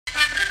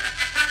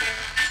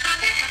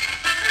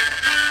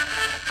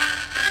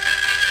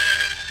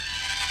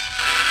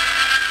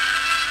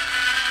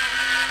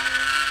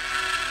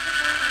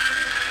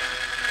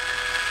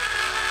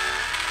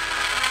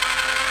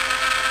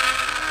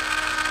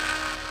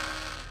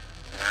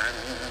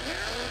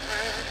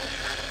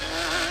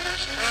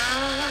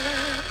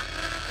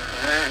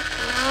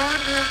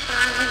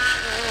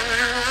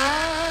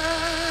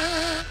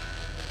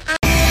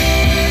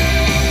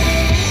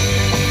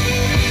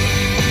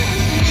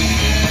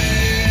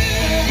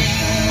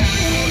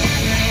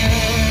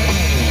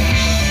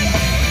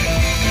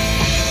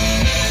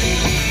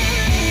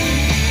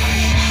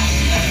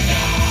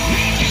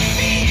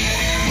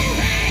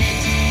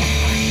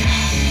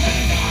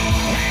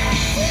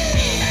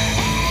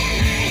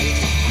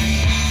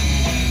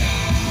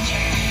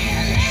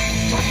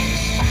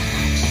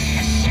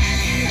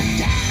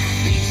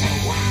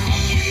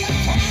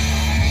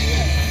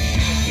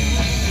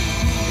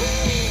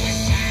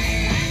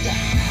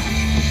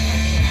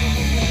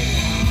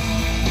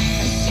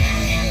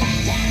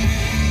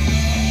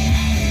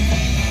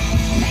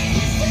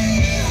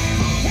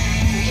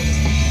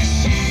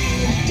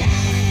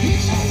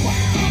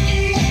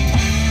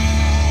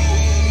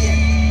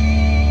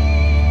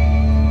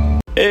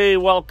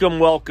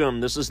Welcome.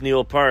 This is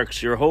Neil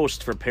Parks, your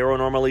host for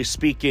Paranormally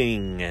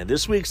Speaking.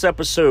 This week's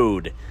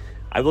episode,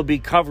 I will be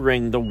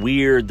covering the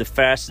weird, the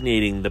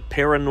fascinating, the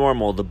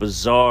paranormal, the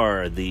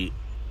bizarre, the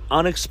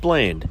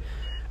unexplained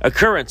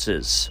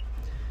occurrences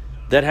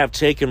that have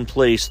taken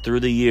place through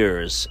the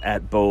years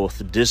at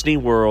both Disney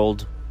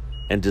World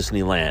and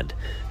Disneyland.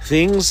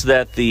 Things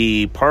that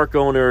the park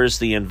owners,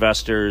 the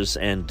investors,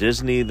 and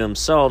Disney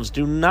themselves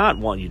do not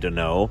want you to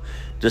know,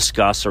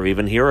 discuss, or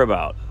even hear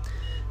about.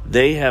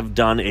 They have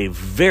done a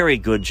very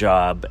good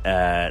job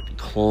at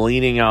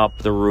cleaning up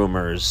the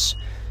rumors,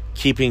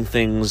 keeping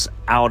things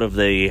out of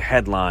the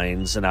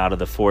headlines and out of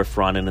the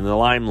forefront and in the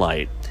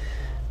limelight.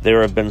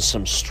 There have been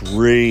some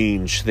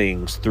strange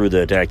things through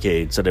the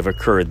decades that have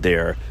occurred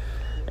there.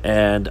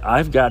 And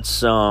I've got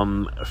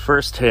some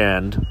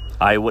firsthand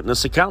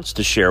eyewitness accounts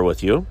to share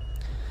with you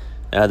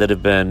that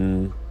have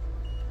been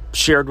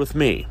shared with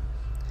me.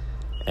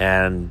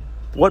 And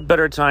what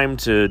better time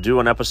to do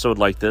an episode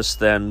like this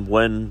than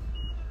when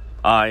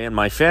I and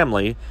my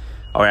family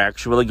are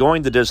actually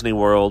going to Disney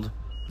World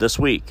this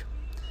week.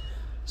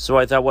 So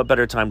I thought, what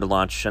better time to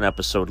launch an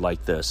episode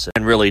like this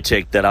and really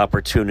take that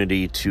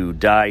opportunity to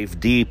dive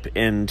deep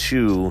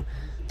into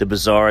the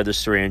bizarre, the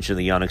strange, and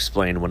the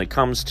unexplained when it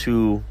comes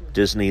to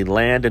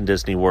Disneyland and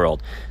Disney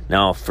World.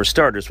 Now, for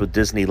starters, with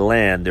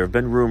Disneyland, there have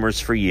been rumors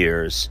for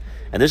years,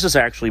 and this has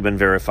actually been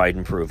verified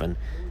and proven.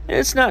 And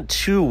it's not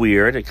too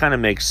weird. It kind of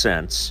makes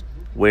sense,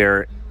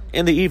 where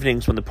in the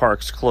evenings when the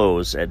parks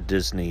close at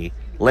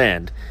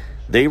Disneyland,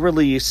 they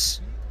release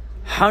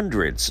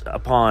hundreds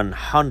upon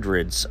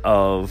hundreds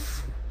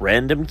of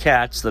random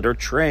cats that are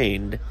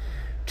trained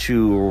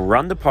to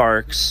run the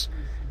parks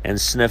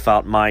and sniff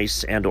out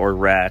mice and or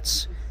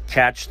rats,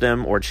 catch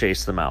them or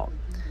chase them out.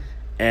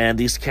 And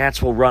these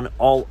cats will run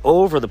all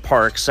over the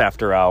parks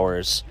after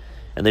hours,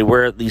 and they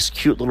wear these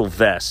cute little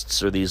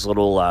vests or these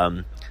little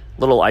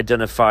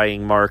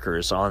identifying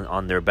markers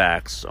on their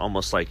backs,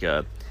 almost like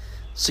a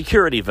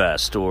security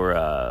vest or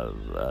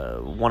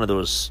one of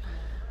those,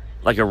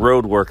 like a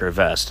road worker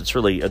vest. It's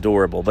really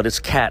adorable, but it's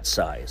cat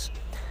size.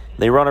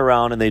 They run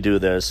around and they do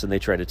this, and they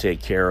try to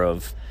take care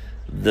of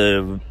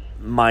the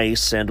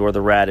mice and or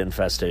the rat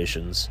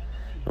infestations.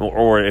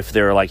 Or if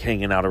they're like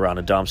hanging out around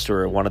a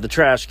dumpster or one of the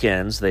trash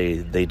cans,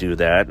 they do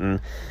that.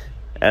 And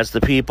as the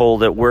people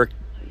that work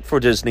for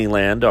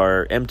Disneyland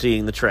are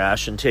emptying the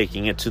trash and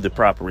taking it to the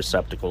proper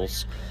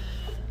receptacles,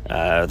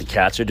 the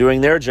cats are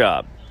doing their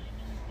job.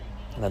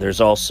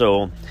 There's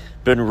also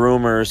been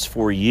rumors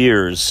for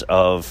years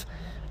of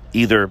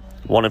either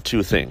one of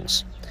two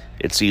things.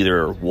 It's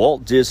either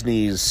Walt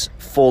Disney's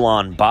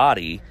full-on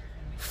body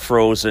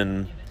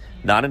frozen,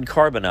 not in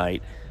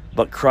carbonite,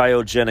 but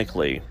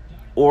cryogenically,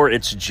 or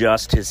it's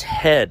just his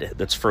head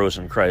that's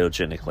frozen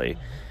cryogenically.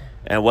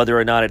 And whether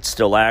or not it's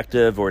still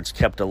active or it's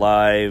kept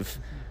alive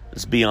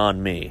is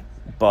beyond me.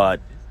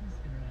 But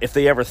if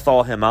they ever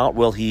thaw him out,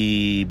 will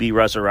he be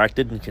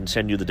resurrected and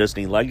continue the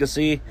Disney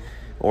legacy?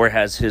 Or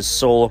has his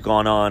soul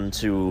gone on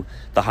to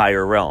the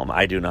higher realm?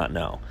 I do not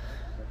know.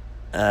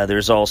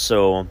 There's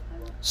also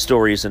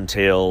stories and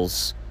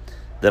tales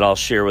that I'll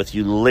share with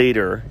you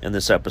later in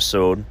this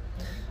episode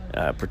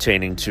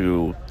pertaining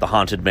to the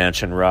Haunted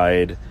Mansion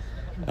ride,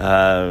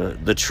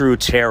 the true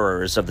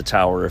terrors of the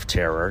Tower of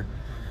Terror,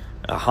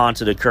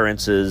 haunted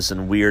occurrences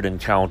and weird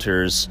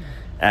encounters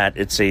at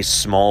It's a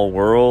Small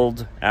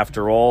World,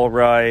 After All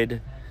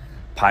ride,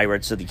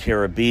 Pirates of the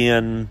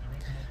Caribbean,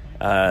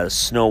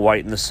 Snow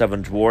White and the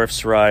Seven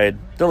Dwarfs ride.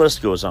 The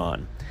list goes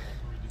on.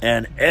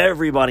 And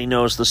everybody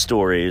knows the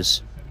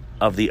stories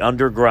of the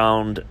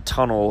underground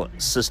tunnel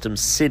system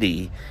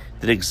city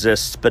that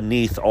exists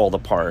beneath all the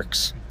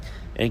parks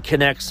and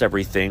connects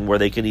everything, where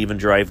they can even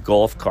drive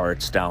golf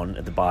carts down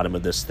at the bottom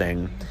of this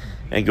thing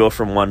and go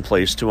from one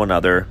place to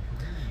another.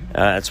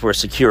 That's where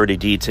security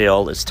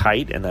detail is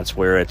tight, and that's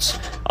where it's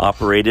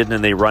operated,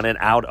 and they run it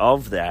out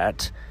of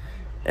that.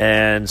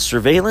 And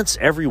surveillance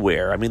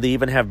everywhere. I mean, they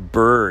even have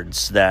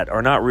birds that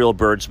are not real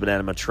birds, but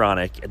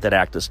animatronic, that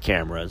act as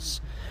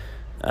cameras.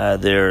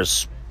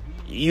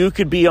 You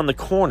could be on the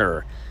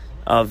corner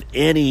of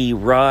any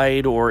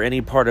ride or any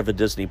part of a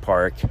Disney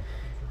park,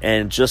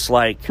 and just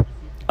like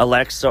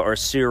Alexa or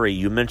Siri,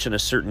 you mention a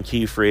certain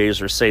key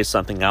phrase or say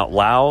something out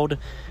loud,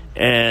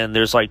 and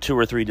there's like 2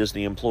 or 3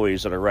 Disney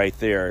employees that are right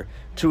there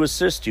to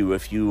assist you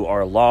if you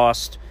are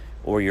lost,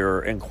 or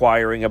you're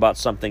inquiring about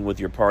something with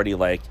your party,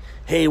 like,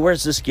 hey,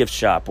 where's this gift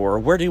shop? Or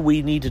where do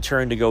we need to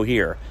turn to go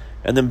here?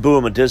 And then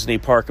boom, a Disney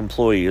park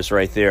employee is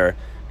right there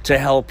to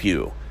help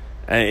you.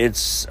 And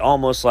it's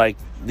almost like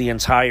the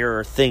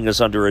entire thing is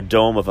under a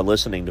dome of a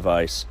listening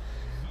device.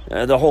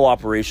 The whole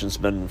operation's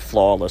been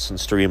flawless and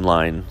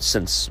streamlined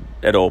since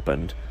it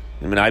opened.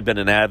 I mean, I've been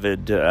an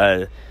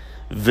avid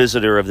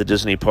visitor of the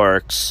Disney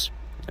parks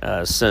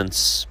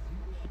since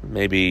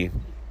maybe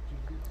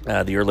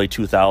the early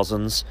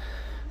 2000s.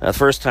 The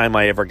first time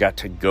I ever got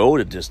to go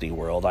to Disney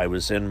World, I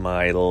was in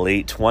my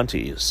late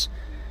 20s.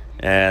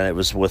 And it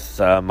was with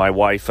my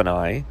wife and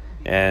I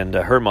and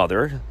her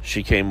mother.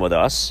 She came with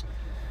us.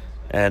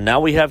 And now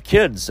we have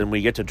kids, and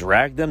we get to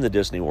drag them to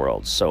Disney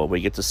World. So we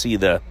get to see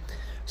the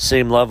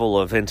same level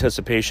of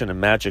anticipation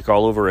and magic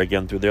all over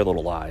again through their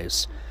little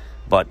eyes.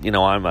 But,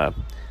 I'm a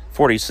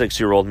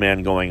 46-year-old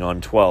man going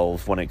on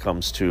 12 when it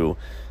comes to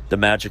the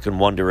magic and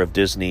wonder of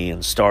Disney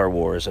and Star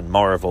Wars and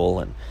Marvel,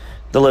 and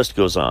the list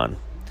goes on.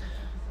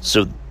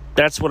 So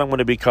that's what I'm going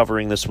to be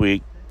covering this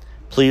week.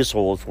 Please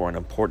hold for an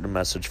important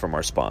message from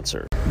our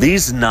sponsor.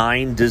 These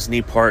 9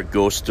 Disney Park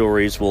ghost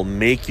stories will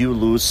make you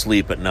lose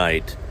sleep at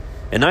night.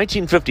 In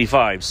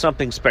 1955,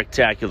 something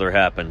spectacular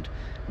happened.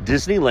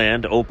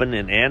 Disneyland opened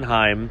in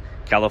Anaheim,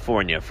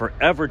 California,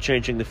 forever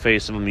changing the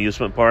face of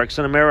amusement parks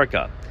in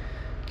America.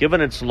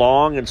 Given its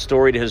long and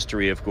storied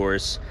history, of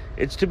course,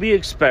 it's to be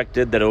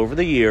expected that over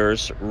the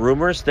years,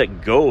 rumors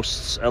that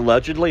ghosts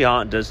allegedly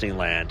haunt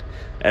Disneyland,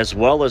 as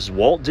well as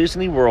Walt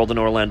Disney World in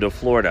Orlando,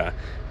 Florida,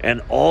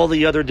 and all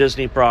the other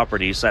Disney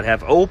properties that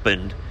have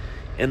opened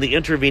in the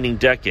intervening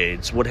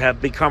decades, would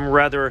have become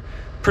rather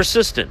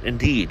persistent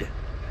indeed.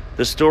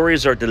 The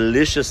stories are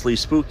deliciously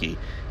spooky,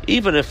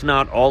 even if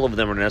not all of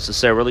them are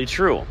necessarily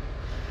true.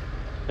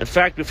 In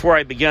fact, before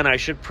I begin, I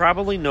should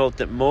probably note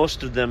that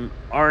most of them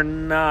are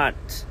not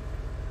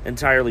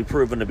entirely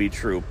proven to be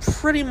true.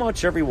 Pretty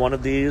much every one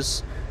of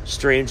these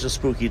strange and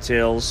spooky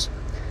tales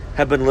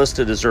have been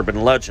listed as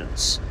urban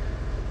legends,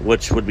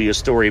 which would be a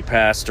story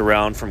passed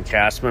around from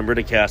cast member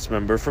to cast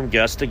member, from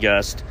guest to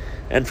guest,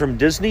 and from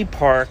Disney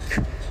Park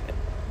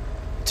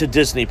to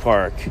Disney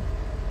Park.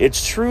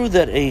 It's true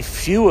that a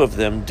few of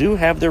them do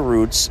have their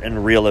roots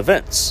in real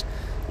events.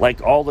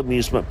 Like all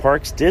amusement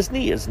parks,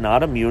 Disney is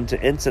not immune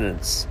to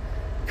incidents,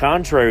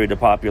 contrary to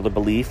popular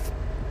belief,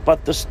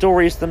 but the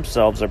stories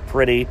themselves are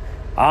pretty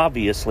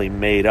obviously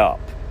made up,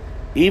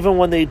 even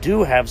when they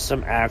do have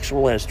some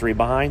actual history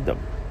behind them.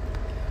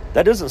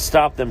 That doesn't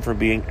stop them from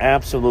being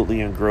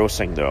absolutely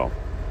engrossing, though.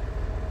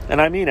 And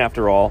I mean,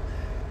 after all,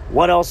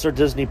 what else are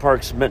Disney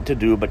parks meant to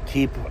do but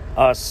keep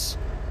us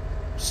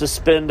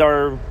suspend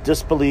our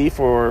disbelief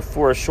or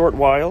for a short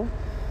while?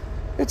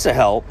 It's a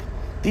help.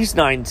 These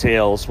 9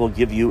 tales will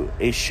give you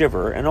a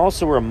shiver and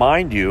also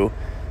remind you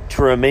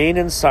to remain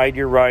inside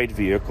your ride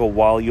vehicle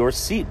while your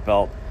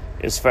seatbelt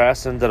is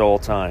fastened at all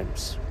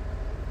times.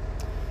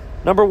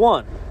 Number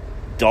 1,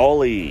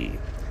 Dolly.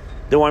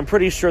 Though I'm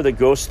pretty sure the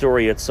ghost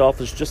story itself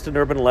is just an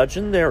urban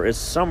legend, there is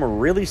some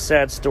really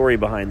sad story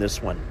behind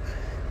this one.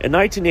 In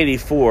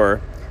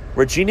 1984,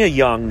 Regina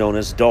Young, known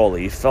as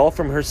Dolly, fell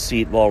from her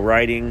seat while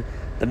riding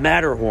the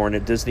Matterhorn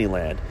at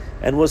Disneyland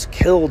and was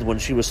killed when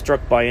she was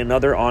struck by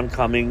another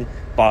oncoming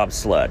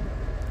bobsled.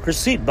 Her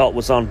seatbelt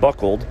was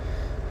unbuckled,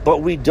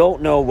 but we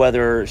don't know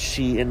whether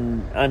she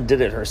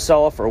undid it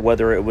herself or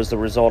whether it was the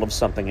result of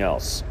something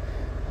else.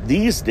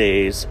 These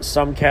days,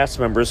 some cast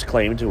members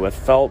claim to have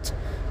felt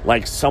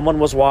like someone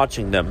was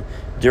watching them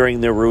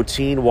during their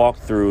routine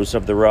walkthroughs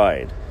of the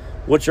ride,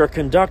 which are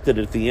conducted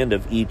at the end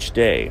of each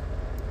day.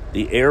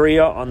 The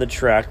area on the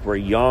track where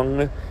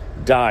Young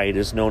died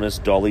is known as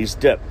Dolly's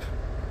Dip.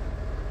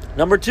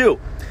 Number 2,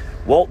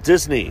 Walt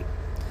Disney.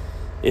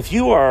 If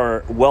you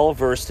are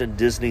well-versed in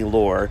Disney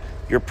lore,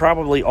 you're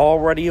probably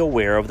already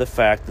aware of the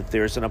fact that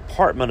there's an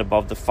apartment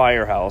above the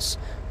firehouse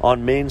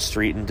on Main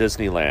Street in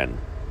Disneyland.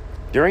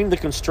 During the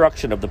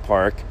construction of the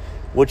park,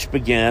 which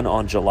began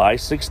on July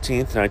 16,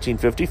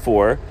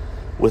 1954,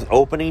 with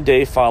opening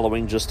day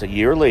following just a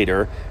year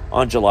later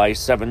on July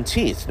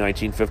 17,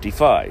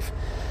 1955,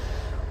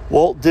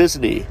 Walt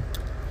Disney,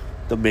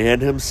 the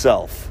man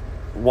himself,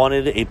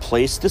 wanted a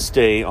place to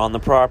stay on the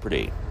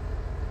property.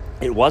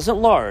 It wasn't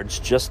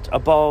large, just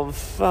above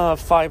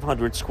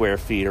 500 square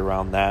feet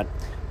around that,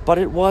 but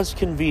it was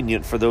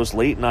convenient for those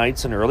late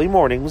nights and early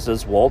mornings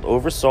as Walt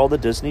oversaw the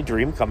Disney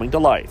dream coming to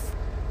life.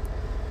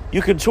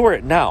 You can tour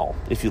it now,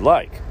 if you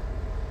like.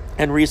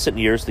 In recent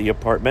years, the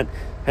apartment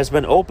has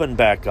been opened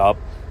back up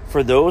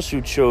for those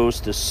who chose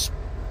to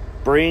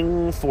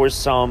spring for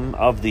some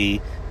of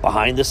the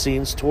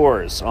behind-the-scenes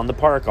tours on the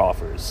park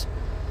offers.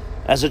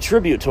 As a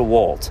tribute to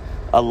Walt,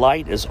 a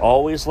light is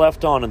always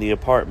left on in the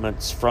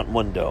apartment's front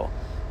window,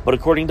 but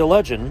according to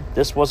legend,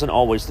 this wasn't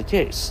always the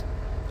case.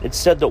 It's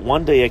said that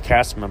one day a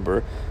cast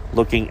member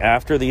looking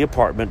after the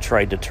apartment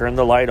tried to turn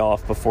the light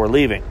off before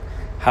leaving.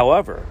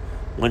 However,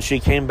 when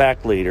she came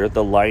back later,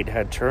 the light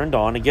had turned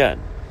on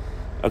again.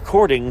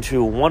 According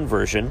to one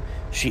version,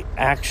 she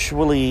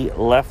actually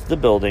left the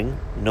building,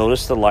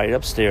 noticed the light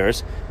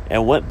upstairs,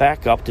 and went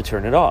back up to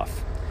turn it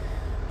off.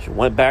 She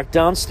went back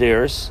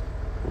downstairs,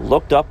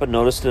 looked up and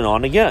noticed it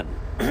on again,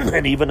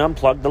 and even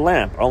unplugged the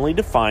lamp, only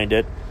to find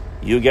it,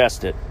 you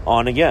guessed it,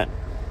 on again.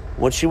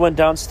 When she went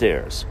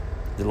downstairs,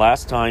 the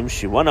last time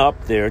she went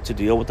up there to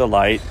deal with the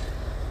light,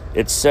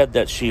 it's said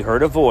that she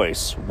heard a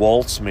voice,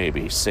 Walt's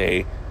maybe,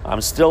 say,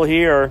 "I'm still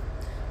here."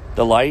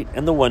 The light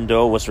in the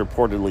window was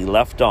reportedly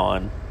left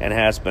on and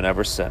has been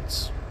ever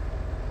since.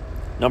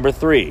 Number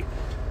 3,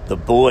 The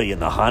Boy in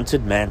the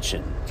Haunted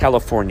Mansion,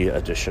 California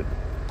edition.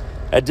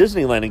 At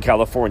Disneyland in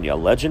California,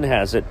 legend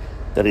has it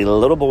that a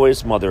little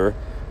boy's mother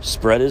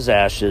spread his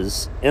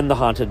ashes in the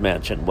haunted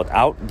mansion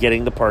without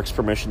getting the park's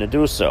permission to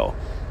do so.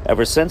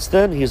 Ever since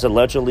then, he's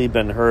allegedly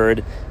been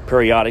heard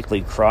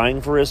periodically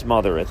crying for his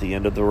mother at the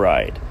end of the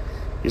ride.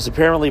 He's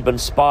apparently been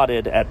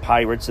spotted at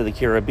Pirates of the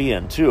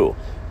Caribbean, too,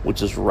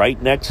 which is right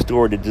next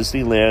door to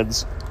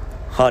Disneyland's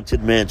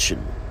Haunted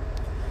Mansion.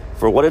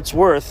 For what it's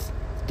worth,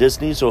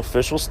 Disney's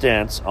official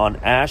stance on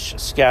ash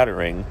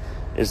scattering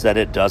is that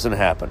it doesn't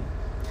happen.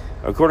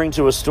 According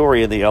to a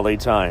story in the LA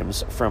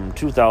Times from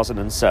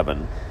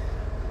 2007,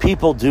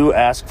 people do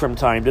ask from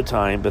time to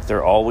time, but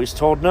they're always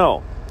told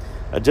no.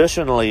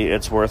 Additionally,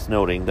 it's worth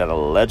noting that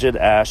alleged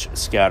ash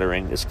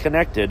scattering is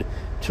connected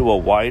to a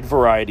wide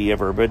variety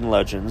of urban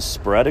legends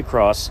spread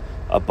across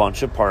a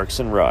bunch of parks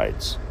and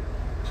rides.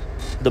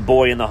 The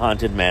Boy in the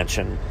Haunted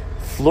Mansion,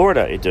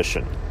 Florida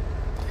edition.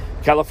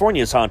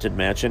 California's Haunted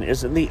Mansion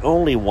isn't the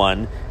only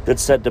one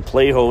that's said to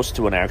play host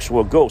to an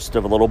actual ghost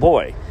of a little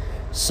boy.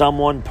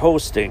 Someone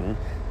posting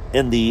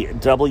in the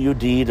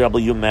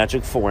WDW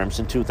Magic forums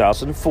in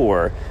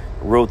 2004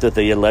 wrote that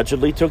they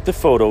allegedly took the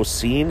photo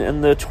seen in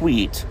the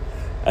tweet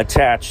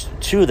attached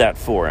to that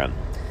forum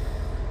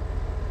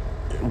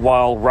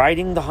while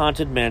riding the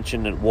Haunted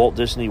Mansion at Walt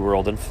Disney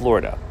World in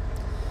Florida.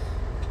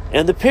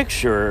 In the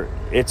picture,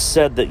 it's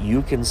said that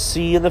you can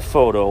see in the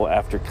photo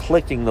after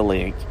clicking the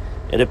link,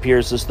 it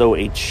appears as though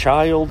a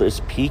child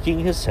is peeking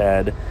his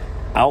head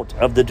out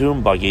of the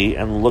doom buggy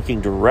and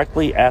looking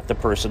directly at the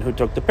person who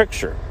took the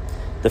picture,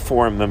 the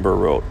forum member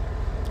wrote.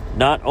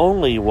 Not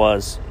only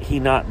was he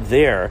not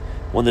there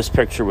when this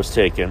picture was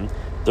taken,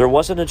 there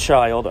wasn't a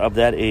child of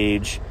that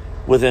age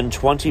within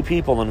 20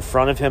 people in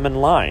front of him in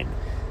line.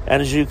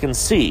 And as you can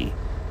see,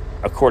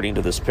 according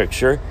to this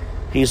picture,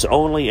 he's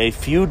only a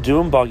few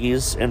doom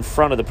buggies in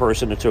front of the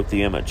person who took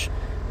the image.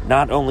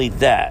 Not only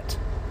that,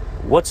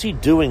 what's he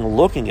doing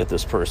looking at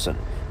this person?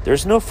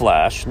 There's no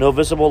flash, no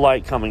visible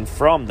light coming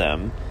from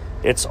them.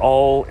 It's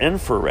all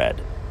infrared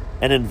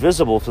and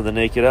invisible to the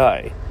naked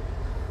eye.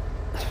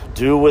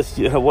 Do with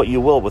what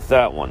you will with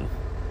that one.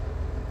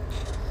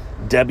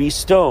 Debbie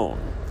Stone.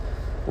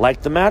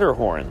 Like the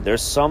Matterhorn,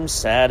 there's some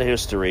sad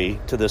history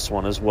to this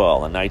one as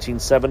well. In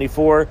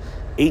 1974,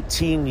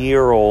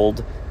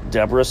 18-year-old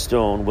Deborah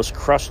Stone was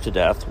crushed to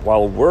death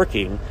while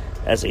working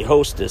as a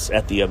hostess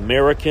at the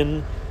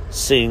America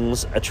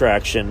Sings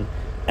attraction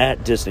at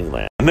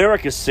Disneyland.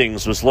 America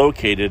Sings was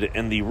located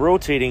in the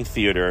rotating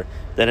theater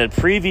that had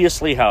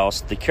previously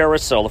housed the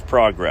Carousel of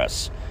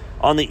Progress.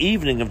 On the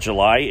evening of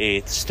July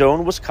 8th,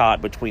 Stone was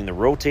caught between the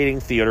rotating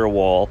theater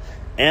wall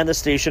and the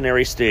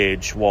stationary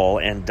stage wall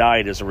and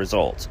died as a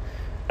result.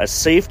 A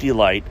safety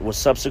light was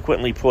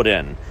subsequently put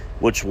in,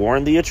 which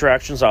warned the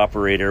attraction's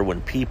operator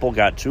when people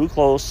got too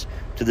close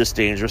to this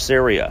dangerous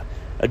area.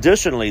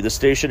 Additionally, the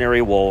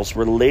stationary walls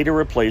were later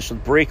replaced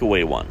with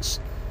breakaway ones.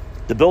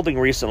 The building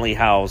recently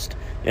housed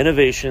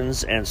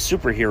Innovations and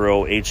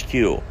Superhero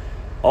HQ,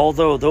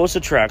 although those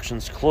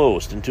attractions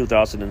closed in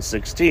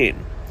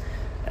 2016.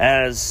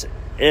 As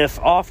if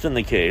often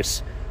the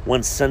case,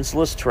 when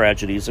senseless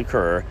tragedies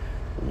occur,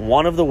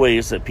 one of the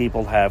ways that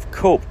people have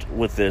coped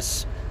with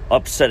this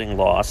upsetting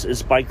loss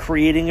is by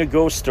creating a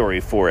ghost story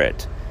for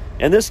it.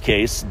 In this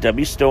case,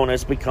 Debbie Stone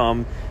has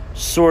become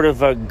sort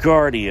of a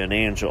guardian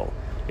angel.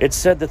 It's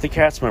said that the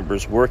cast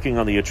members working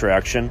on the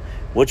attraction,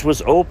 which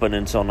was open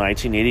until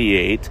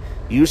 1988,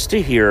 used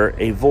to hear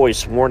a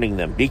voice warning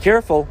them, be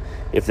careful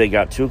if they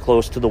got too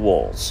close to the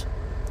walls.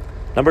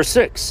 Number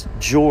 6,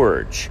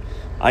 George.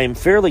 I am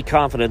fairly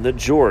confident that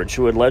George,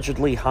 who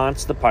allegedly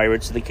haunts the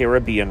Pirates of the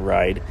Caribbean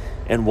ride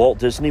in Walt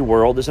Disney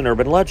World, is an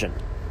urban legend.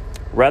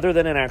 Rather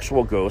than an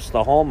actual ghost,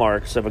 the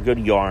hallmarks of a good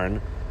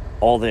yarn,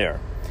 all there.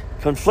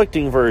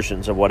 Conflicting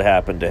versions of what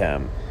happened to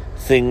him.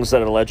 Things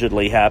that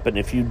allegedly happen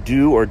if you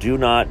do or do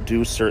not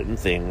do certain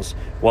things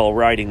while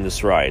riding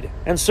this ride,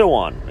 and so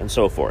on and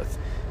so forth.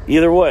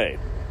 Either way,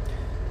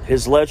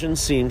 his legend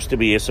seems to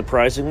be a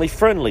surprisingly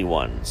friendly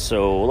one,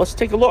 so let's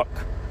take a look.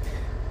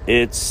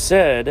 It's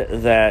said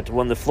that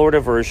when the Florida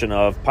version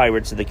of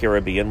Pirates of the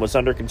Caribbean was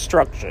under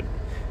construction,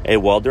 a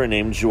welder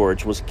named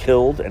George was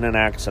killed in an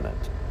accident.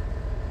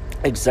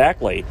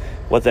 Exactly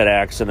what that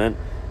accident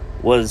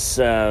was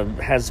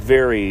has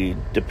varied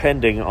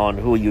depending on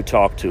who you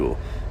talk to.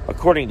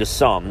 According to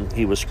some,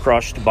 he was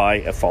crushed by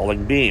a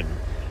falling beam,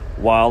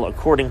 while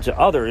according to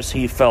others,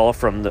 he fell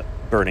from the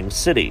burning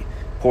city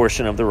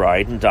portion of the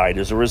ride and died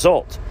as a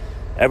result.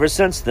 Ever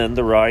since then,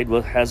 the ride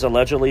has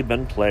allegedly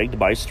been plagued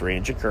by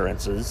strange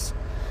occurrences,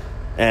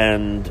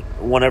 and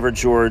whenever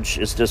George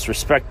is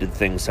disrespected,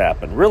 things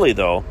happen. Really,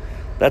 though,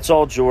 that's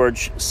all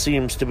George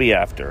seems to be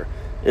after,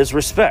 is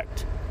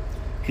respect.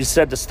 He's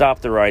said to stop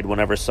the ride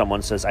whenever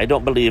someone says, I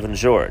don't believe in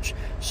George.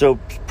 So,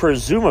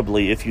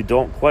 presumably, if you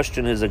don't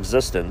question his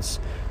existence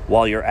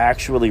while you're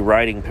actually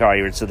riding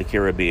Pirates of the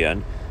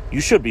Caribbean,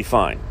 you should be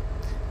fine.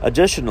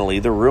 Additionally,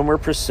 the rumor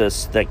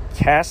persists that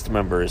cast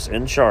members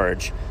in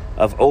charge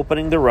of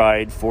opening the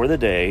ride for the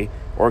day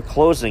or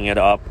closing it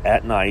up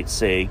at night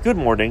say good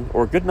morning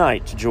or good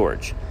night to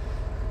George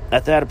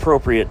at that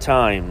appropriate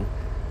time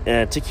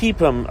to keep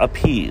him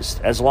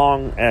appeased. As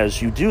long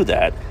as you do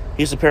that,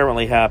 he's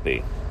apparently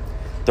happy.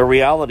 The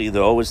reality,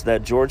 though, is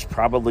that George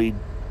probably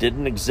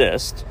didn't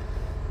exist.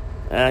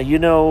 You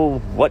know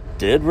what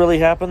did really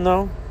happen,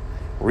 though?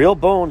 Real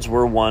bones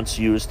were once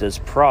used as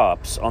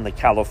props on the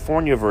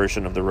California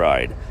version of the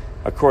ride.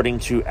 According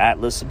to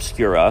Atlas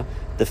Obscura,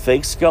 the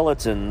fake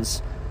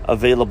skeletons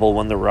available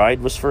when the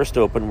ride was first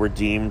opened were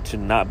deemed to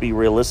not be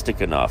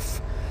realistic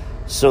enough.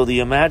 So the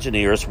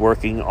Imagineers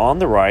working on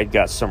the ride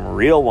got some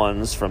real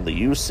ones from the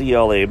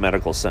UCLA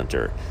Medical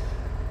Center.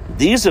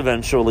 These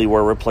eventually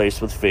were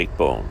replaced with fake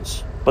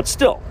bones. But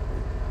still.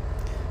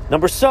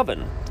 Number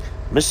 7,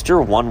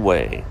 Mr. One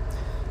Way.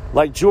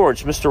 Like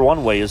George, Mr.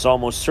 One Way is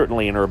almost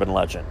certainly an urban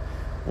legend.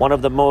 One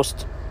of the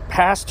most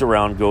passed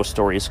around ghost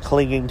stories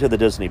clinging to the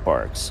Disney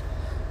parks.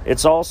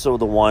 It's also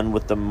the one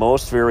with the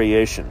most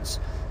variations.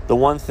 The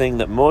one thing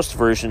that most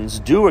versions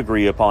do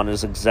agree upon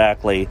is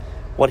exactly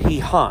what he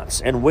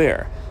haunts and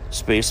where.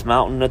 Space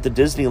Mountain at the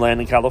Disneyland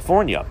in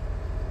California.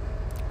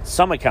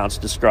 Some accounts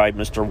describe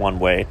Mr. One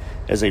Way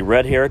as a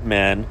red-haired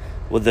man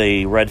with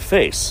a red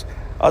face.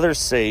 Others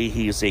say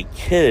he's a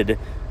kid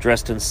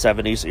dressed in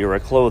 70s era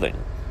clothing.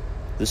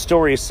 The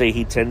stories say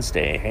he tends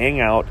to hang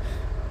out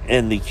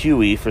in the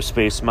QE for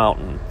Space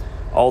Mountain,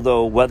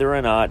 although whether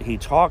or not he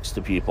talks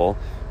to people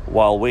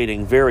while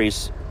waiting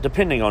varies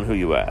depending on who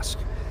you ask.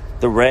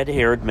 The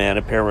red-haired man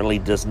apparently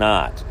does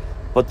not,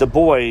 but the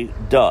boy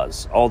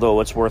does, although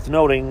it's worth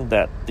noting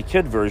that the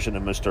kid version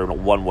of Mr.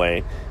 One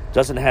Way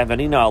doesn't have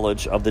any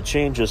knowledge of the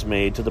changes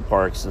made to the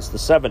park since the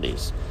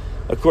 70s.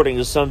 According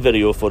to some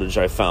video footage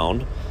I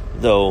found,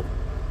 though,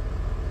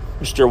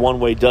 Mr. One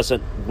Way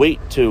doesn't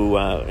wait to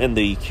in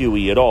the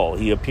QE at all.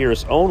 He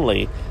appears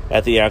only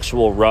at the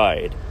actual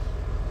ride,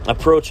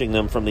 approaching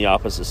them from the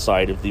opposite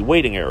side of the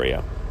waiting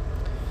area,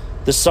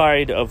 the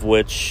side of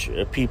which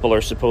people are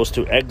supposed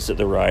to exit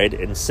the ride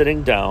and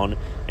sitting down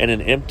in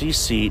an empty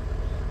seat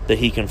that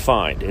he can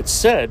find. It's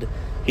said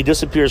he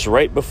disappears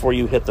right before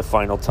you hit the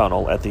final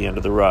tunnel at the end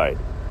of the ride.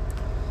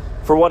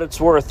 For what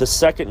it's worth, the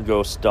second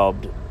ghost,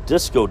 dubbed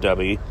Disco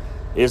Debbie,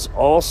 is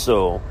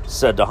also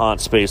said to haunt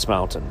Space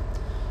Mountain,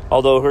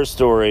 although her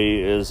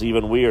story is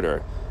even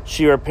weirder.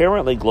 She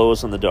apparently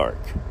glows in the dark.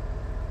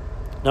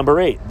 Number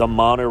 8, the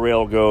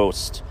Monorail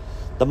Ghost.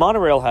 The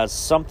monorail has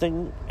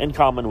something in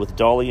common with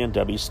Dolly and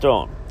Debbie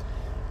Stone.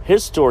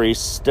 His story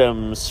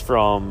stems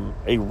from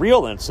a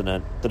real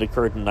incident that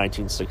occurred in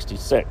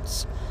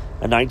 1966.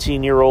 A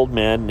 19-year-old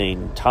man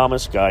named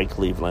Thomas Guy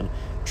Cleveland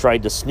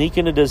tried to sneak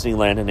into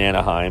Disneyland in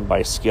Anaheim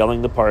by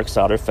scaling the park's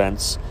outer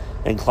fence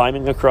and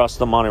climbing across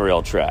the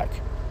monorail track.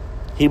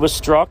 He was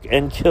struck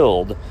and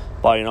killed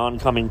by an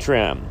oncoming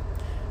tram.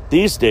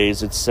 These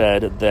days, it's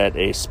said that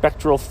a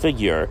spectral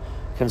figure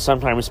can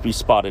sometimes be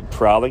spotted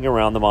prowling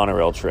around the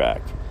monorail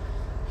track.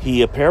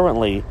 He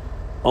apparently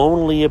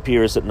only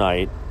appears at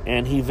night,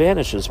 and he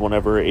vanishes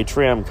whenever a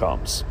tram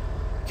comes.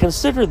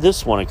 Consider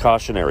this one a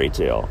cautionary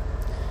tale.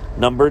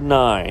 Number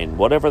 9,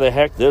 whatever the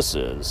heck this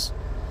is.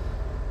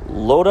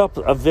 Load up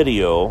a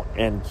video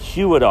and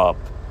cue it up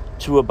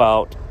to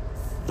about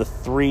the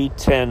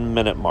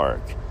 3:10-minute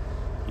mark.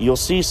 You'll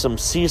see some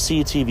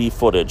CCTV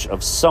footage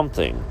of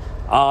something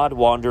odd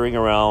wandering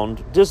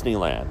around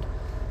Disneyland.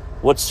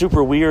 What's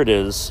super weird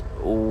is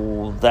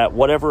that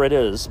whatever it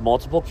is,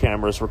 multiple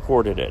cameras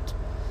recorded it.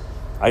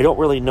 I don't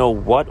really know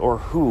what or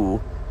who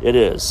it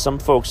is. Some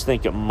folks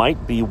think it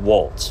might be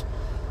Walt.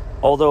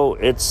 Although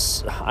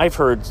I've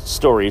heard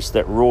stories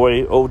that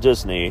Roy O.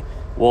 Disney,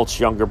 Walt's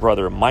younger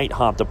brother, might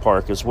haunt the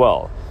park as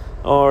well.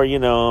 Or,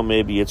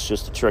 maybe it's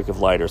just a trick of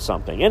light or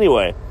something.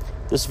 Anyway,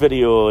 this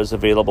video is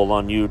available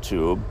on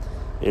YouTube.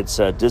 It's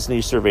a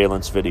Disney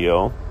surveillance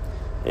video.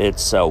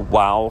 It's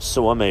Wow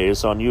So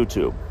Amaze on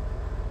YouTube.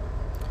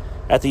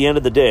 At the end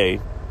of the day,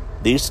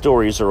 these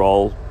stories are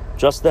all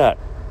just that,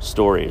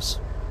 stories.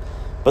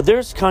 But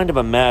there's kind of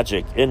a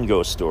magic in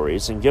ghost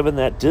stories, and given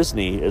that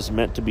Disney is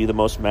meant to be the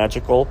most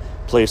magical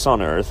place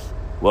on Earth,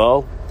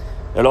 well,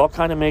 it all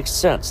kind of makes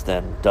sense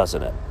then,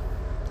 doesn't it?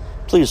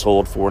 Please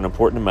hold for an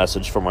important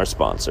message from our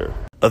sponsor.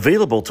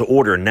 Available to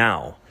order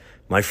now,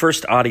 my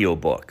first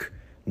audiobook,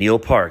 Neil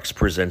Parks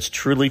Presents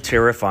Truly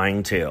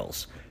Terrifying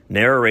Tales,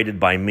 narrated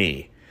by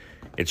me.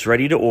 It's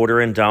ready to order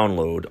and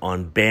download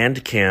on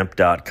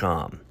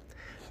Bandcamp.com.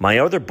 My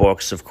other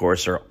books, of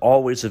course, are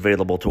always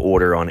available to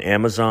order on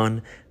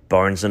Amazon,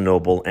 Barnes &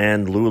 Noble,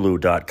 and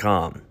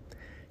Lulu.com.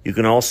 You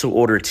can also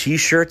order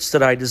t-shirts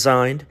that I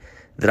designed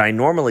that I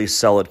normally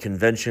sell at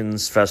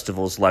conventions,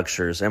 festivals,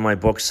 lectures, and my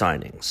book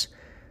signings.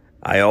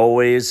 I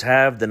always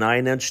have the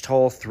 9-inch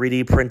tall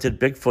 3D printed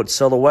Bigfoot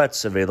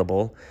silhouettes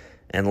available,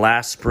 and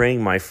last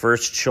spring my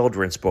first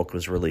children's book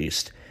was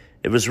released.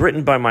 It was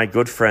written by my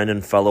good friend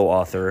and fellow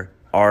author,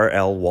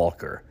 R.L.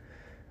 Walker.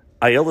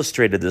 I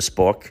illustrated this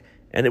book,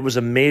 and it was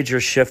a major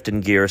shift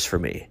in gears for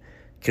me,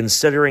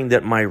 considering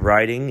that my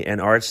writing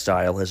and art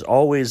style has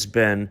always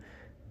been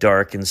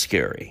dark and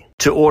scary.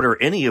 To order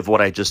any of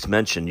what I just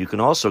mentioned, you can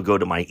also go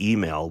to my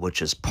email,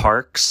 which is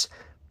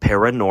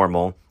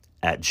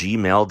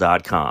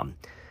parksparanormal@gmail.com.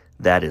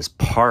 That is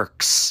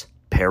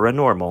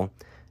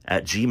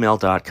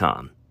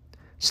parksparanormal@gmail.com.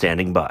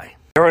 Standing by.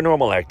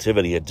 Paranormal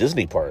activity at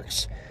Disney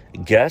parks.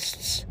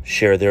 Guests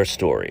share their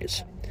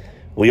stories.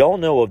 We all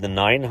know of the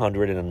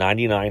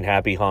 999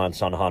 happy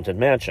haunts on Haunted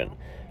Mansion,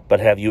 but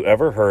have you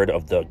ever heard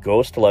of the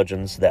ghost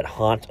legends that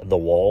haunt the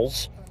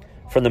walls?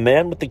 From the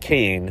man with the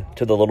cane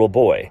to the little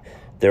boy,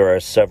 there are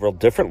several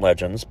different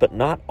legends, but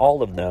not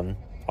all of them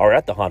are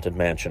at the Haunted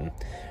Mansion.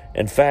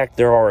 In fact,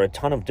 there are a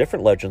ton of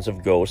different legends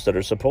of ghosts that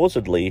are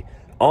supposedly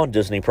on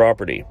Disney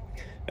property,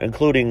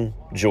 including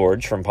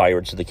George from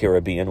Pirates of the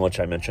Caribbean, which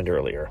I mentioned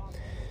earlier.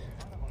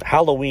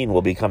 Halloween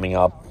will be coming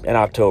up in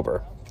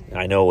October.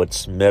 I know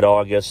it's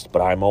mid-August,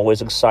 but I'm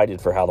always excited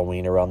for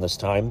Halloween around this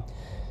time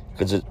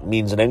because it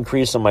means an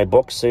increase in my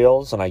book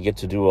sales, and I get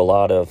to do a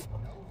lot of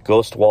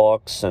ghost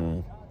walks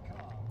and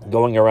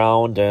going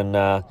around and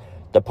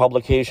the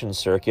publication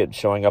circuit,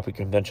 showing up at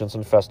conventions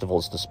and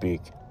festivals to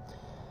speak.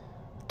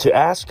 To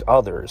ask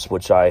others,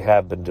 which I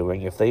have been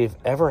doing, if they've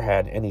ever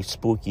had any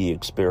spooky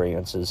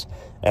experiences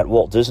at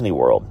Walt Disney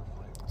World,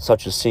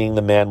 such as seeing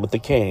the man with the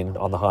cane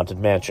on the Haunted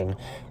Mansion,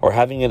 or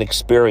having an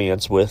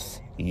experience with,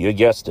 you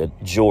guessed it,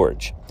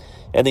 George.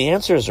 And the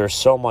answers are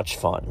so much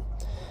fun.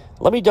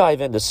 Let me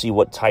dive in to see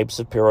what types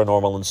of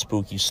paranormal and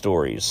spooky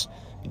stories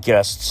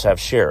guests have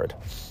shared.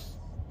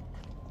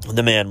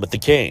 The man with the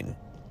cane.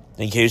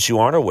 In case you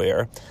aren't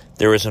aware,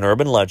 there is an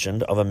urban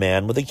legend of a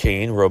man with a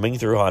cane roaming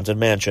through Haunted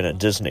Mansion at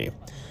Disney.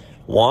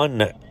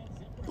 One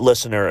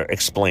listener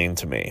explained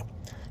to me,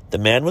 the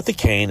man with the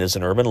cane is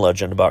an urban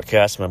legend about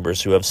cast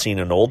members who have seen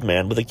an old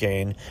man with a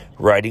cane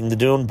riding the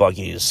dune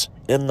buggies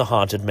in the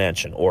Haunted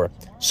Mansion,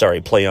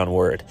 play on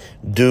word,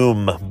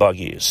 doom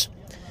buggies.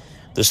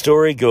 The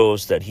story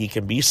goes that he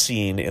can be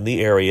seen in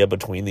the area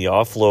between the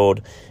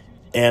offload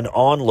and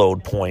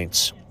onload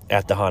points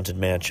at the Haunted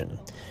Mansion.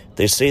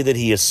 They say that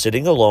he is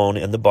sitting alone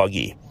in the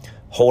buggy,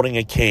 holding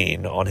a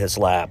cane on his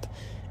lap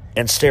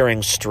and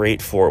staring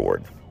straight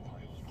forward.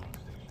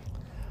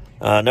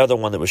 Another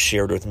one that was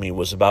shared with me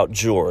was about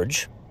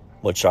George,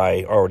 which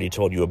I already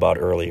told you about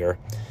earlier.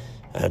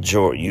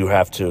 George, you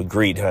have to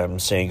greet him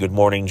saying good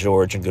morning,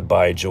 George, and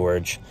goodbye,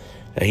 George.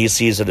 He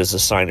sees it as a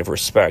sign of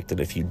respect, and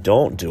if you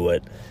don't do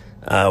it,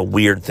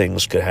 weird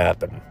things could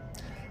happen.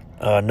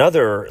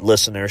 Another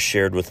listener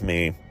shared with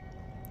me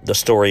the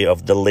story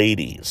of the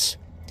ladies.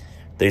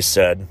 They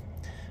said,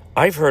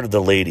 I've heard of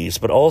the ladies,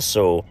 but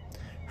also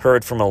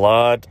heard from a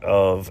lot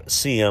of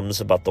CMs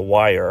about the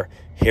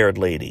wire-haired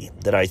lady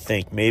that I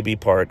think may be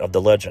part of the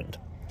legend.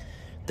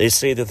 They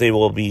say that they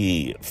will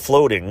be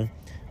floating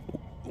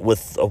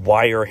with a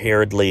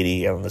wire-haired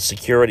lady and the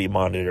security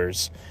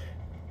monitors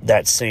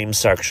that same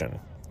section.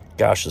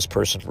 Gosh, this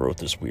person wrote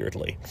this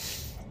weirdly.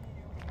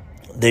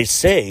 They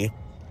say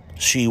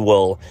she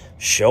will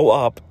show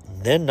up,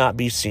 then not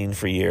be seen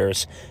for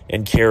years,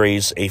 and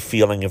carries a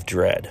feeling of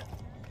dread.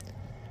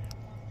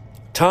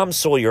 Tom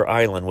Sawyer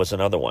Island was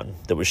another one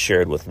that was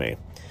shared with me.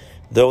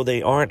 Though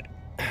they aren't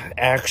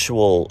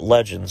actual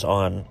legends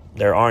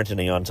there aren't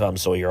any on Tom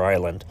Sawyer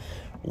Island,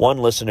 one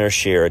listener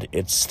shared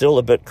it's still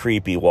a bit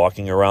creepy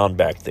walking around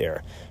back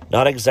there.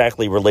 Not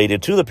exactly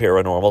related to the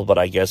paranormal, but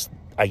I guess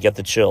I get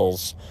the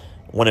chills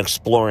when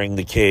exploring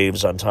the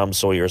caves on Tom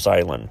Sawyer's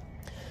Island.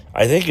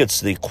 I think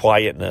it's the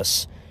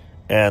quietness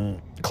and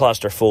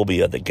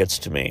claustrophobia that gets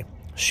to me,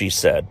 she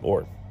said,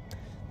 or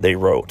they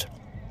wrote.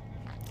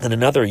 And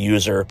another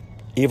user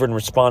even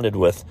responded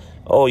with,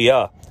 oh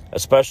yeah,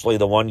 especially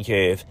the one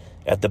cave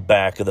at the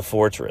back of the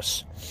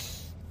fortress.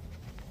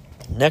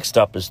 Next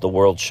up is the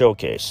World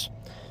Showcase.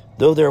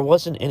 Though there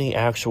wasn't any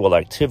actual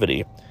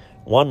activity,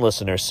 one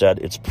listener said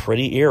it's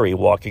pretty eerie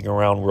walking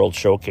around World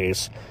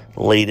Showcase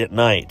late at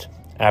night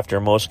after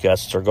most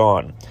guests are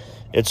gone.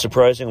 It's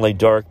surprisingly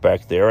dark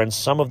back there, and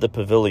some of the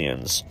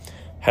pavilions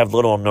have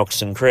little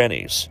nooks and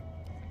crannies.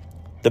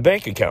 The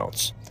bank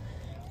accounts.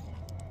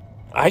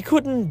 I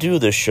couldn't do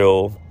this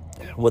show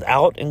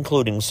without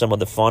including some of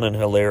the fun and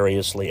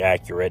hilariously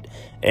accurate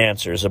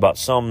answers about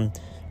some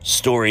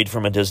storied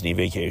from a Disney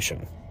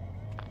vacation.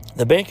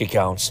 The bank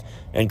accounts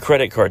and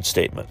credit card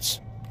statements.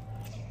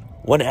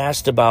 When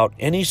asked about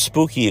any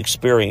spooky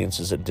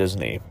experiences at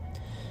Disney,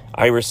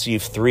 I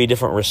received 3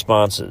 different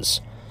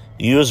responses.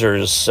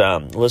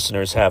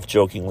 Listeners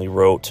half-jokingly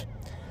wrote,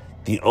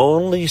 the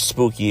only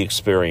spooky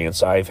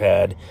experience I've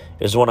had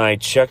is when I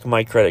check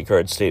my credit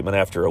card statement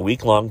after a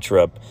week-long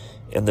trip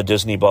in the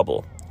Disney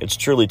bubble. It's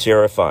truly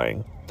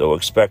terrifying, though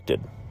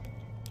expected.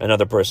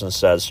 Another person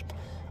says,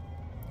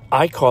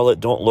 I call it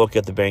don't look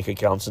at the bank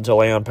accounts until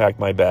I unpack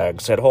my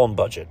bags at home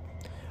budget.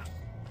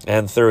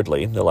 And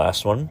thirdly, the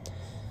last one,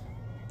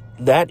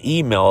 that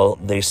email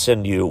they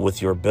send you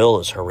with your bill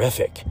is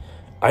horrific.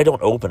 I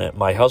don't open it.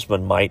 My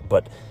husband might,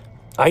 but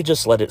I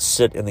just let it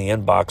sit in the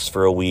inbox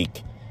for a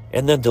week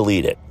and then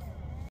delete it.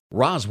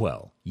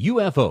 Roswell,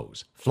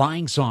 UFOs,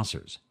 flying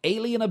saucers,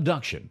 alien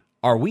abduction,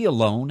 Are we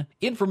alone?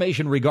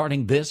 Information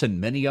regarding this and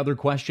many other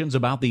questions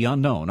about the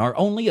unknown are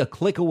only a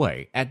click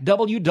away at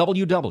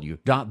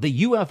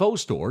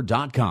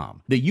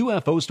www.theufostore.com. The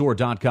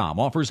UFOstore.com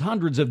offers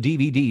hundreds of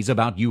DVDs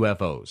about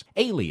UFOs,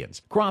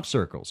 aliens, crop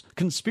circles,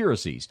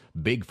 conspiracies,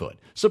 Bigfoot,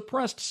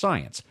 suppressed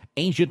science,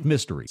 ancient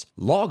mysteries.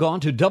 Log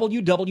on to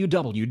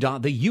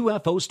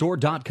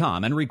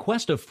www.theufostore.com and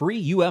request a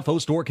free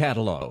UFO Store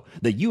catalog.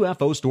 The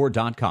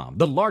UFOstore.com,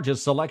 the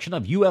largest selection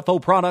of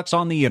UFO products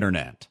on the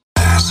internet.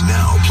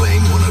 Now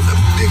playing one of the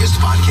biggest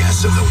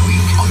podcasts of the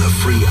week on the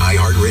free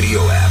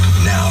iHeartRadio app.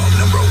 Now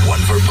 #1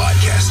 for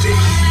podcasting.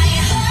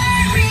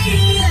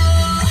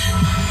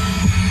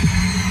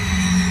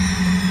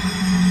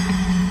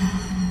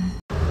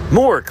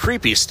 More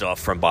creepy stuff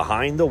from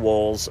behind the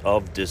walls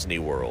of Disney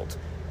World.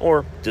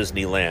 Or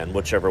Disneyland,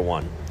 whichever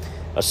one.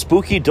 A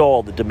spooky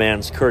doll that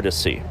demands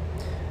courtesy.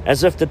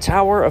 As if the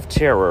Tower of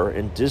Terror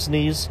in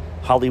Disney's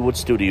Hollywood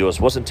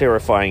Studios wasn't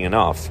terrifying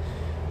enough,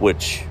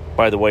 which,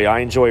 by the way, I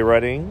enjoy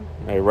riding.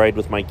 I ride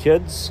with my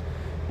kids.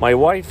 My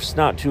wife's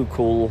not too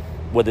cool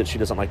with it. She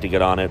doesn't like to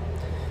get on it.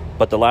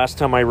 But the last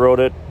time I rode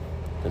it,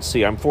 let's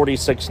see, I'm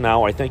 46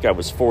 now. I think I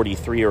was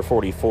 43 or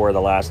 44 the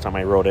last time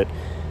I rode it.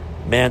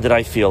 Man, did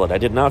I feel it. I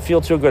did not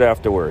feel too good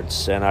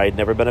afterwards, and I had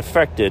never been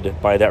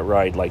affected by that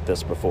ride like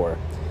this before.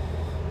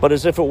 But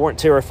as if it weren't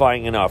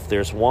terrifying enough,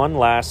 there's one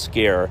last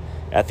scare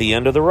at the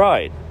end of the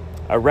ride.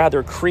 A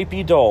rather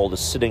creepy doll is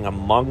sitting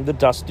among the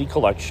dusty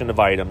collection of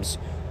items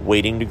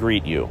waiting to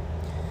greet you.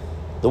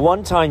 The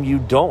one time you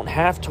don't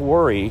have to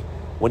worry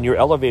when your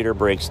elevator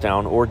breaks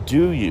down, or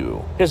do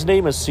you? His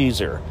name is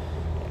Caesar,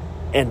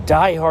 and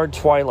die-hard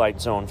Twilight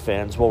Zone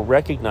fans will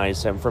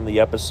recognize him from the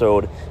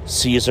episode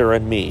Caesar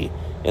and Me.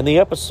 In the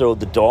episode,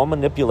 the doll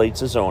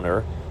manipulates his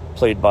owner,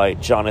 played by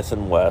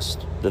Jonathan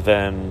West, the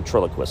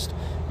ventriloquist,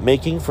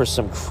 making for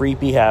some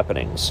creepy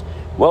happenings.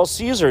 Well,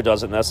 Caesar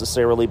doesn't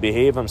necessarily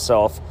behave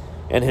himself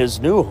in his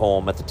new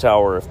home at the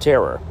Tower of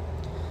Terror.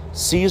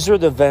 Caesar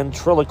the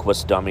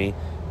ventriloquist dummy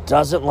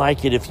doesn't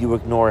like it if you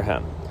ignore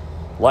him.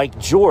 Like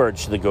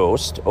George the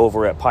ghost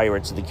over at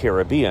Pirates of the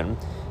Caribbean,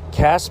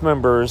 cast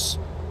members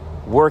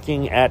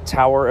working at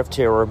Tower of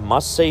Terror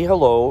must say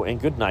hello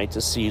and goodnight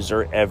to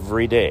Caesar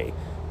every day,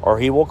 or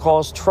he will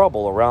cause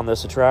trouble around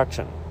this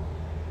attraction.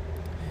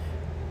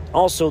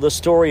 Also, the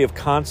story of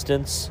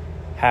Constance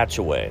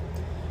Hatchaway.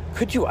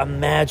 Could you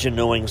imagine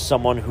knowing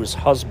someone whose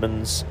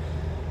husbands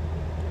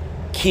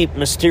keep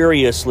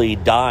mysteriously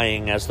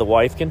dying as the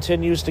wife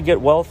continues to get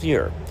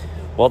wealthier?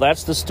 Well,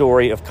 that's the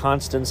story of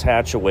Constance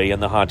Hatchaway in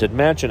the Haunted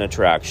Mansion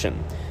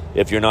attraction.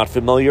 If you're not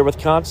familiar with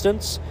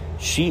Constance,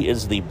 she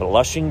is the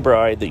blushing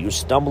bride that you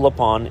stumble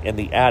upon in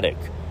the attic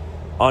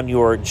on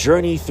your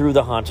journey through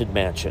the Haunted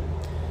Mansion.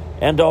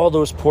 And all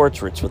those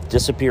portraits with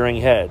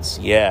disappearing heads,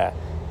 yeah,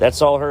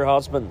 that's all her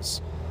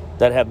husbands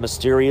that have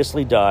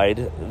mysteriously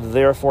died,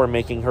 therefore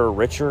making her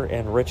richer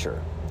and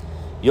richer.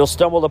 You'll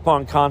stumble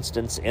upon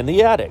Constance in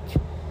the attic.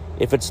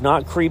 If it's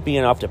not creepy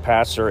enough to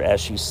pass her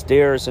as she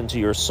stares into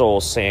your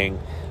soul saying,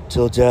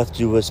 "Till death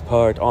do us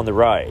part" on the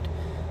ride,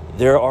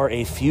 there are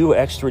a few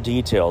extra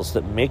details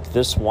that make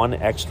this one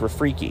extra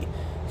freaky.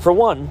 For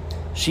one,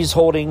 she's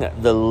holding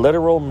the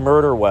literal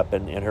murder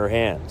weapon in her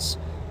hands.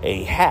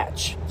 A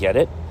hatch, get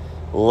it?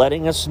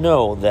 Letting us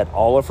know that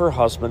all of her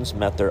husbands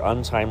met their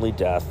untimely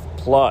death.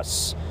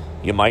 Plus,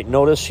 you might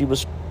notice she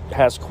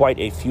has quite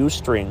a few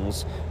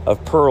strings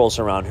of pearls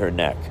around her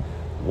neck,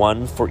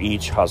 one for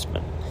each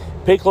husband.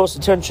 Pay close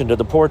attention to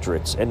the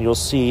portraits, and you'll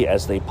see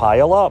as they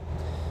pile up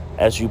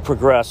as you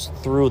progress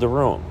through the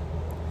room.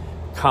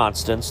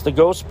 Constance, the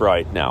ghost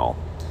bride now.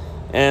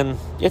 And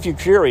if you're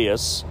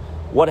curious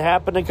what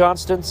happened to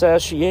Constance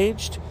as she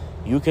aged,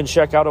 you can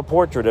check out a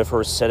portrait of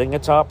her sitting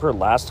atop her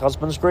last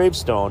husband's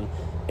gravestone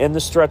in the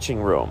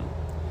stretching room.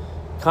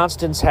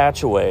 Constance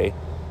Hatchaway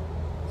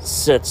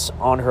sits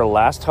on her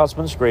last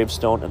husband's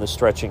gravestone in the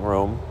stretching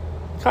room.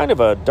 Kind of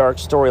a dark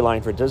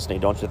storyline for Disney,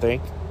 don't you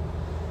think?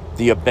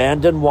 The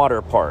abandoned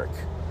water park.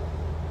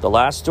 The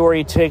last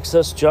story takes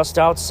us just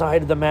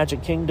outside of the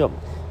Magic Kingdom,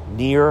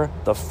 near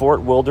the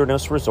Fort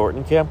Wilderness Resort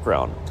and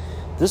Campground.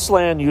 This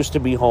land used to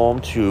be home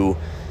to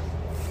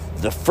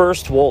the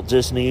first Walt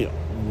Disney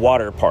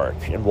water park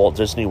in Walt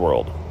Disney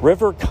World,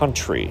 River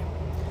Country.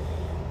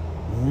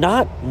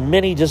 Not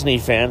many Disney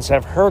fans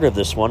have heard of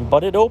this one,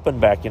 but it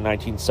opened back in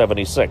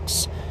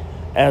 1976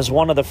 as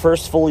one of the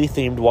first fully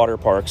themed water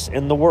parks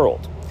in the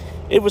world.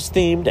 It was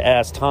themed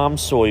as Tom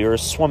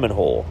Sawyer's Swimming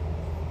Hole,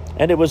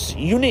 and it was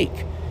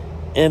unique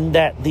in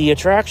that the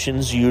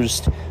attractions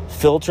used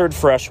filtered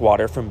fresh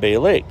water from Bay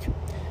Lake.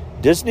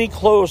 Disney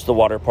closed the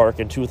water park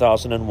in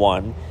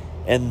 2001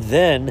 and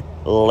then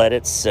let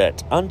it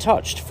sit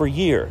untouched for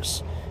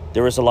years.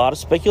 There is a lot of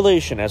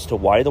speculation as to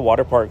why the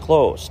water park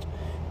closed,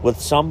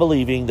 with some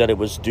believing that it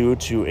was due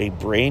to a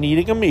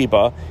brain-eating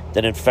amoeba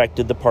that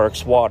infected the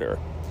park's water.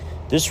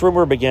 This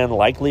rumor began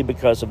likely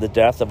because of the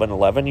death of an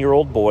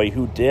 11-year-old boy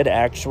who did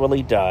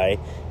actually die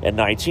in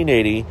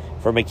 1980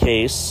 from a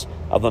case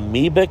of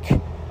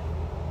amoebic,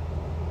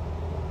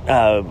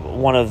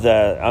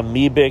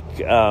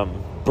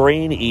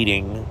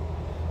 brain-eating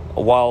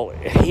While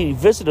he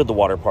visited the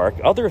water park,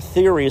 other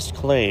theorists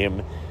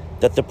claim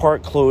that the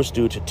park closed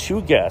due to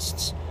 2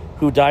 guests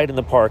who died in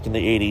the park in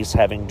the 80s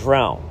having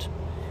drowned.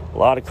 A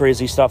lot of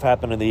crazy stuff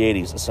happened in the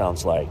 80s, it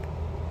sounds like.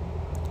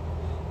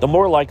 The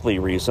more likely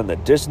reason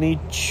that Disney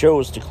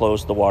chose to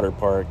close the water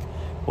park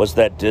was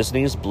that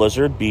Disney's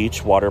Blizzard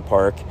Beach water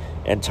park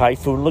and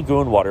Typhoon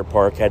Lagoon water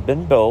park had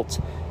been built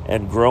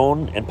and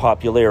grown in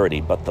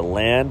popularity, but the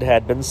land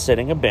had been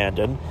sitting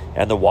abandoned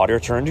and the water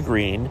turned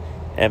green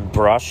and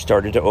brush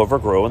started to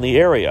overgrow in the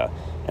area,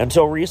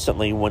 until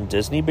recently when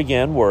Disney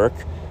began work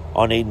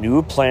on a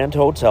new planned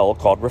hotel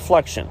called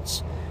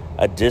Reflections,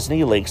 a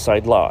Disney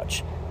lakeside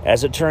lodge.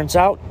 As it turns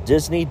out,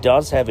 Disney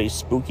does have a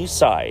spooky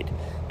side,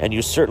 and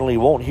you certainly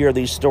won't hear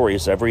these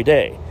stories every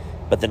day.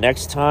 But the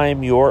next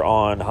time you're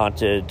on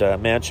Haunted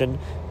Mansion,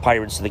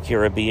 Pirates of the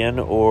Caribbean,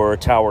 or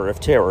Tower of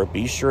Terror,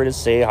 be sure to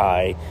say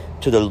hi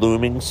to the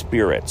looming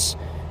spirits.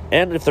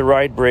 And if the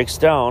ride breaks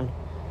down,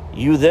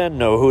 you then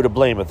know who to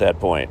blame at that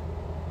point.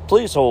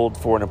 Please hold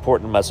for an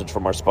important message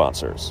from our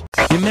sponsors.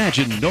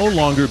 Imagine no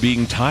longer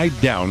being tied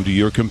down to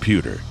your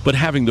computer, but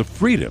having the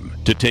freedom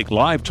to take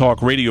live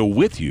talk radio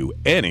with you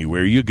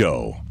anywhere you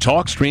go.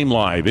 TalkStream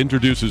Live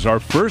introduces our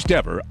first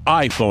ever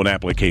iPhone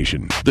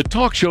application. The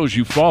talk shows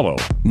you follow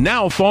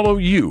now follow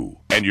you.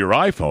 And your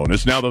iPhone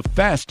is now the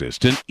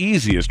fastest and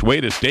easiest way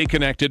to stay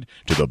connected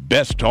to the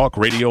best talk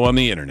radio on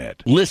the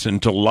internet. Listen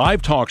to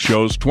live talk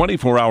shows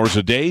 24 hours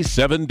a day,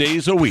 7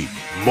 days a week.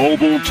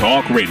 Mobile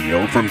talk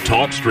radio from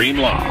TalkStream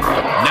Live.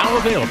 Now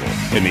available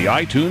in the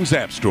iTunes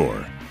App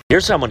Store.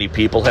 Here's how many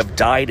people have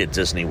died at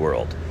Disney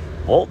World.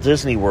 Walt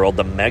Disney World,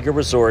 the mega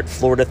resort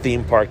Florida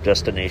theme park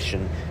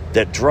destination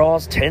that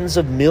draws tens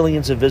of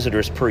millions of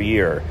visitors per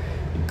year,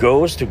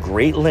 goes to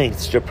great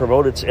lengths to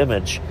promote its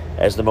image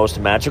as the most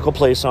magical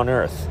place on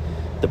earth.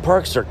 The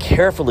parks are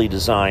carefully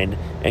designed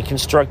and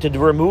constructed to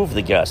remove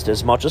the guest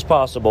as much as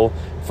possible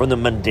from the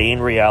mundane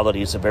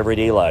realities of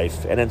everyday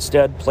life and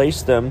instead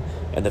place them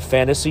in the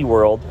fantasy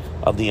world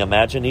of the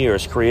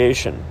Imagineer's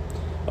creation.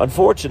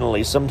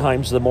 Unfortunately,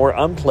 sometimes the more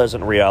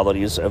unpleasant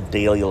realities of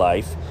daily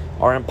life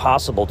are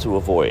impossible to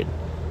avoid.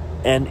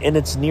 And in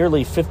its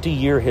nearly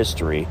 50-year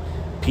history,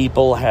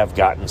 people have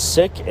gotten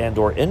sick and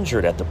or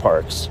injured at the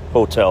parks,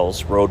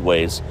 hotels,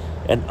 roadways,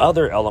 and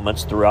other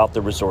elements throughout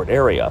the resort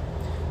area.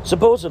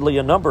 Supposedly,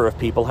 a number of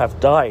people have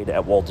died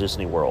at Walt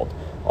Disney World.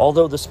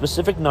 Although the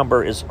specific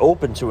number is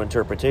open to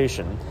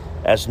interpretation,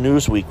 as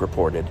Newsweek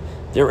reported,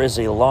 there is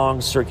a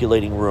long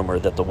circulating rumor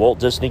that the Walt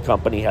Disney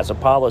Company has a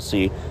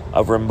policy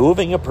of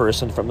removing a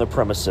person from the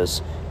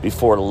premises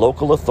before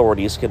local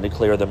authorities can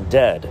declare them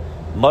dead,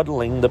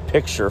 muddling the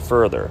picture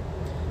further.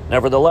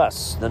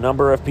 Nevertheless, the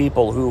number of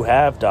people who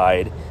have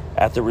died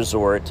at the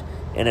resort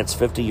in its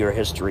 50-year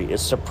history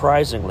is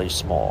surprisingly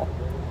small.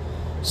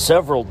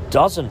 Several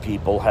dozen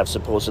people have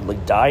supposedly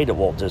died at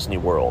Walt Disney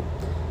World.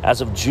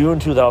 As of June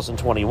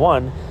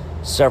 2021,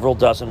 several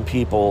dozen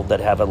people that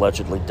have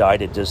allegedly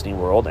died at Disney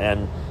World,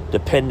 and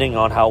depending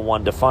on how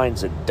one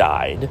defines it,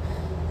 died,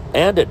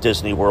 and at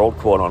Disney World,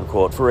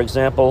 quote-unquote. For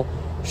example,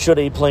 should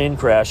a plane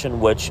crash in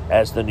which,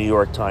 as the New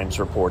York Times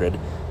reported,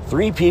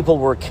 3 people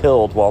were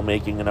killed while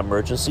making an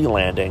emergency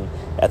landing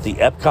at the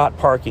Epcot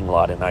parking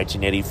lot in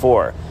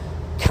 1984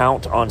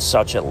 count on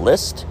such a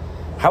list?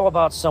 How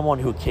about someone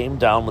who came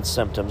down with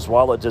symptoms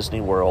while at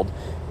Disney World,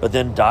 but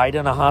then died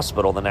in a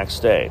hospital the next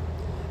day?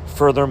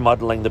 Further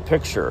muddling the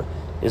picture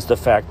is the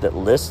fact that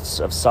lists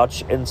of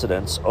such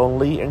incidents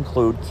only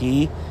include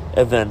key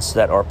events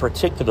that are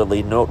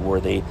particularly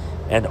noteworthy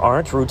and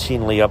aren't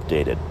routinely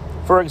updated.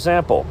 For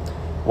example,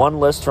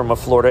 one list from a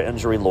Florida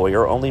injury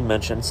lawyer only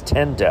mentions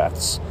 10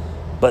 deaths,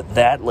 but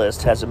that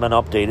list hasn't been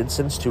updated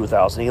since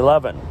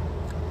 2011.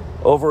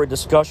 Over a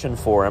discussion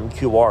forum,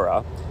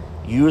 Quora,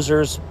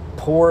 users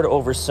pored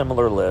over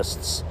similar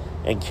lists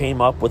and came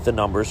up with the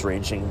numbers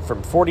ranging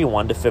from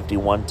 41 to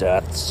 51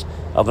 deaths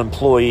of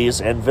employees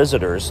and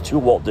visitors to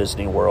Walt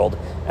Disney World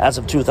as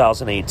of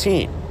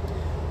 2018.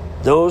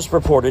 Those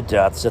reported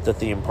deaths at the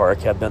theme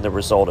park have been the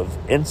result of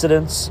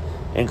incidents,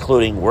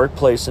 including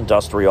workplace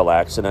industrial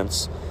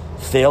accidents,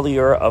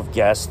 failure of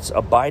guests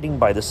abiding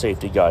by the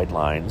safety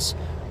guidelines,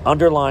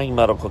 underlying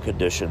medical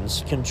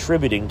conditions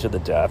contributing to the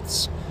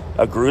deaths,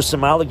 a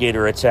gruesome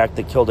alligator attack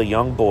that killed a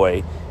young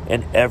boy,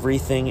 and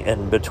everything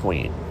in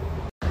between.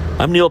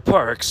 I'm Neil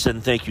Parks,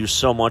 and thank you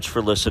so much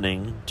for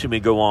listening to me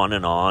go on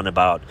and on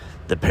about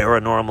the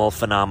paranormal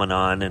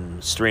phenomenon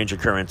and strange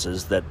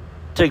occurrences that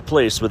take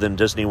place within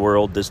Disney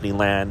World,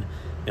 Disneyland,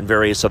 and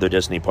various other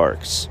Disney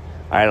parks.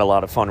 I had a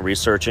lot of fun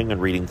researching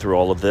and reading through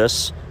all of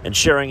this and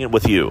sharing it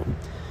with you.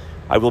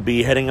 I will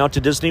be heading out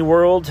to Disney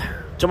World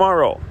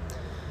tomorrow.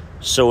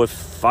 So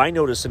if I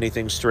notice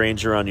anything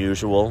strange or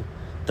unusual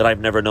that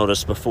I've never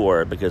noticed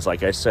before, because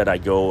like I said, I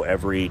go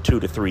every 2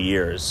 to 3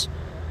 years,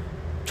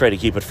 try to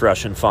keep it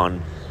fresh and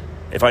fun.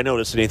 If I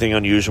notice anything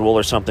unusual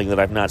or something that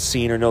I've not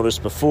seen or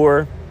noticed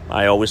before,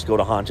 I always go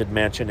to Haunted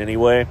Mansion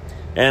anyway,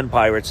 and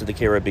Pirates of the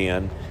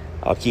Caribbean.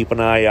 I'll keep an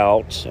eye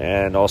out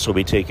and also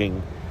be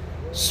taking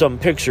some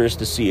pictures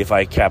to see if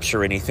I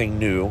capture anything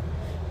new,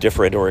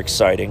 different, or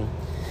exciting.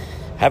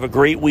 Have a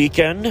great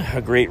weekend,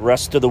 a great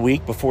rest of the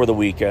week before the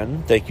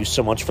weekend. Thank you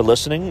so much for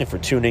listening and for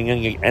tuning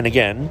in, and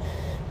again,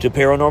 to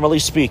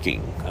Paranormally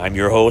Speaking. I'm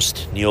your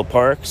host, Neil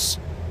Parks.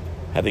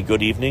 Have a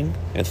good evening,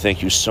 and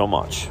thank you so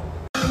much.